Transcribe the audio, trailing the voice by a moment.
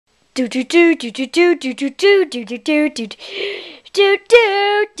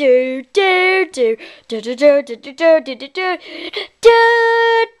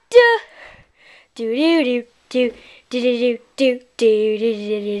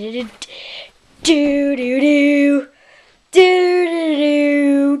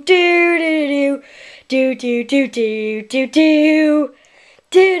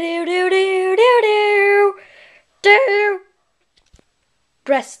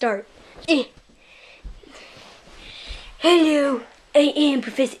Press start. Hello, I am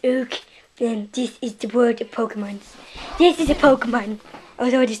Professor Oak, and this is the world of Pokemon. This is a Pokemon.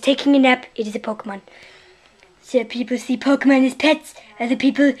 Although it is taking a nap, it is a Pokemon. Some people see Pokemon as pets, other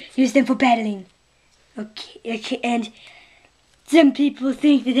people use them for battling. Okay, and some people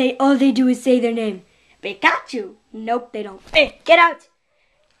think that all they do is say their name. Pikachu! Nope, they don't. Hey, get out!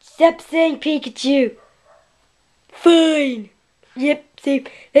 Stop saying Pikachu! Fine! Yep, see,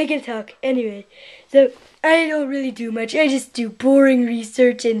 they can talk. Anyway, so I don't really do much. I just do boring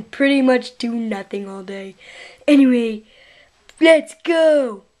research and pretty much do nothing all day. Anyway, let's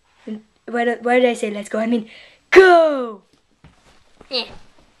go! And why did I say let's go? I mean, go! Yeah.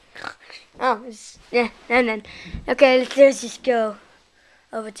 Oh, yeah, no. Okay, let's just go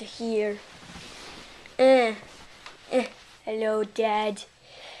over to here. Hello, Dad.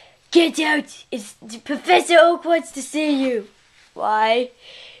 Get out! Professor Oak wants to see you. Why?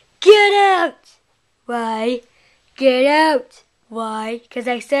 Get out! Why? Get out! Why? Because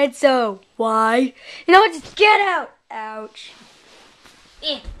I said so. Why? You know what? Just get out! Ouch.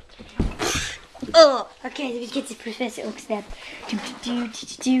 Oh, okay, let me get to Professor Oak's nap.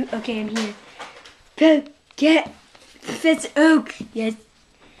 Okay, I'm here. Get Professor Oak! Yes.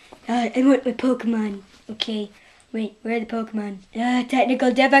 I want my Pokemon. Okay. Wait, where are the Pokemon?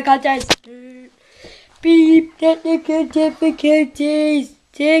 Technical difficulties. Beep, technical difficulties.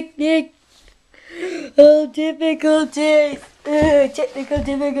 Technical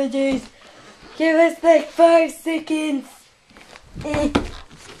difficulties. Give us like 5 seconds. There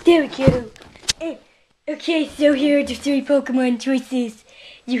we go. Okay, so here are the 3 Pokemon choices.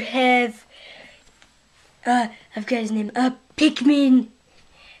 You have, I've got his name, Pikmin,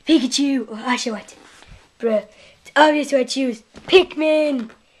 Pikachu, or Oshawott. Bruh, it's obvious what I choose.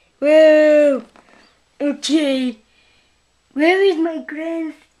 Pikmin! Whoa! Okay. Where is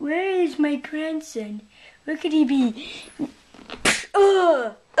my grandson? Where could he be?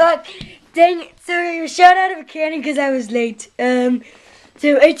 Oh! Dang it, sorry, I was shot out of a cannon because I was late.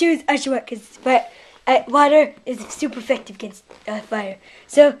 So I choose Oshawott because water is super effective against fire.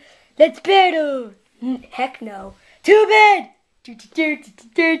 So, let's battle! Heck no. Too bad!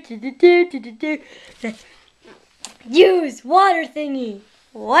 Use water thingy.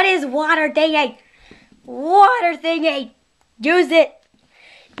 What is water thingy? Water thingy. Use it.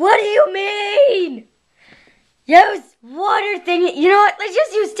 What do you mean? Use water thingy. You know what? Let's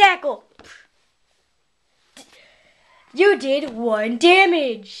just use tackle. You did 1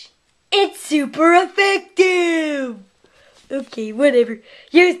 damage. It's super effective. Okay, whatever.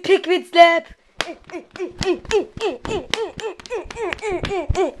 Use Pikmin Slap.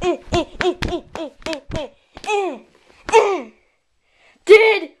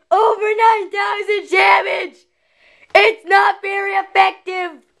 Did over 9,000 damage. It's not very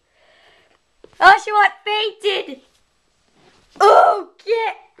effective. Oshawott fainted. Oh,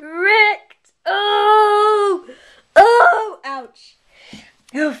 get wrecked. Oh, ouch.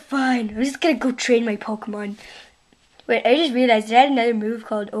 Oh, fine. I'm just gonna go train my Pokemon. Wait, I just realized I had another move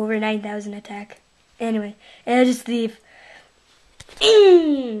called over 9,000 attack. Anyway, and I'll just leave.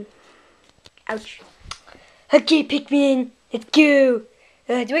 Ouch. Okay, Pikmin, let's go.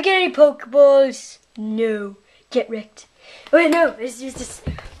 Do I get any Pokeballs? No. Get wrecked. Wait, no, let's use this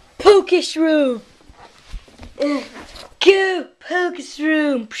Pokeshroom. Go,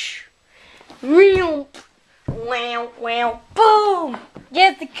 Pokeshroom. Real. Wow, boom.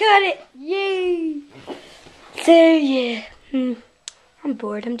 Yes, I cut it. Yay. So, yeah. I'm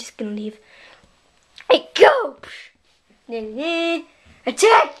bored. I'm just gonna leave. Hey, go.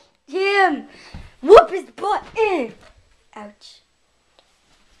 Attack him. Whoop his butt. Ouch.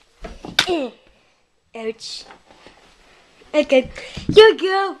 Ouch. Okay, you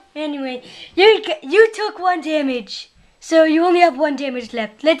go. Anyway, you took 1 damage. So you only have 1 damage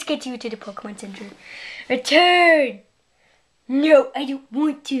left. Let's get you to the Pokemon Center. Return. No, I don't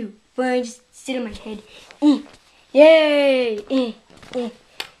want to. Fine, just sit on my head. Yay.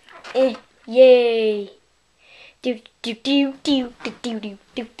 Yay. Too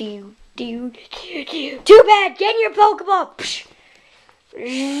bad. Get in your Pokeball.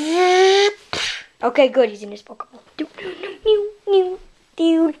 Okay, good. He's in his Pokeball.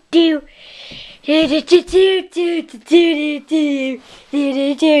 do do.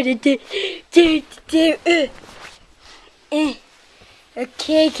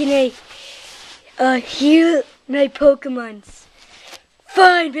 Okay, can I heal my Pokemons?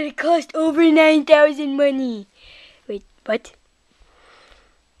 Fine, but it cost over 9,000 money. Wait, what?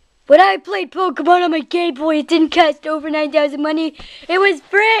 When I played Pokemon on my Game Boy, it didn't cost over 9,000 money. It was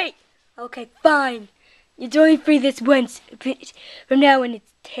free. Okay, fine. It's only free this once. From now on,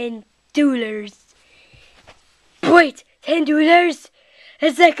 it's $10. Wait, $10?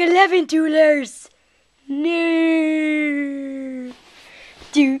 That's like $11. No.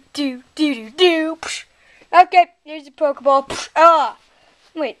 Do. Okay, here's a Pokeball. Ah.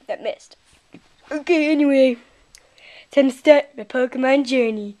 Wait, that missed. Okay, anyway. Time to start my Pokemon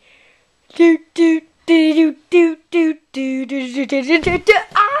journey.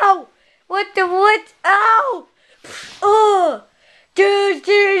 Ow! What the what? Ow! Oh!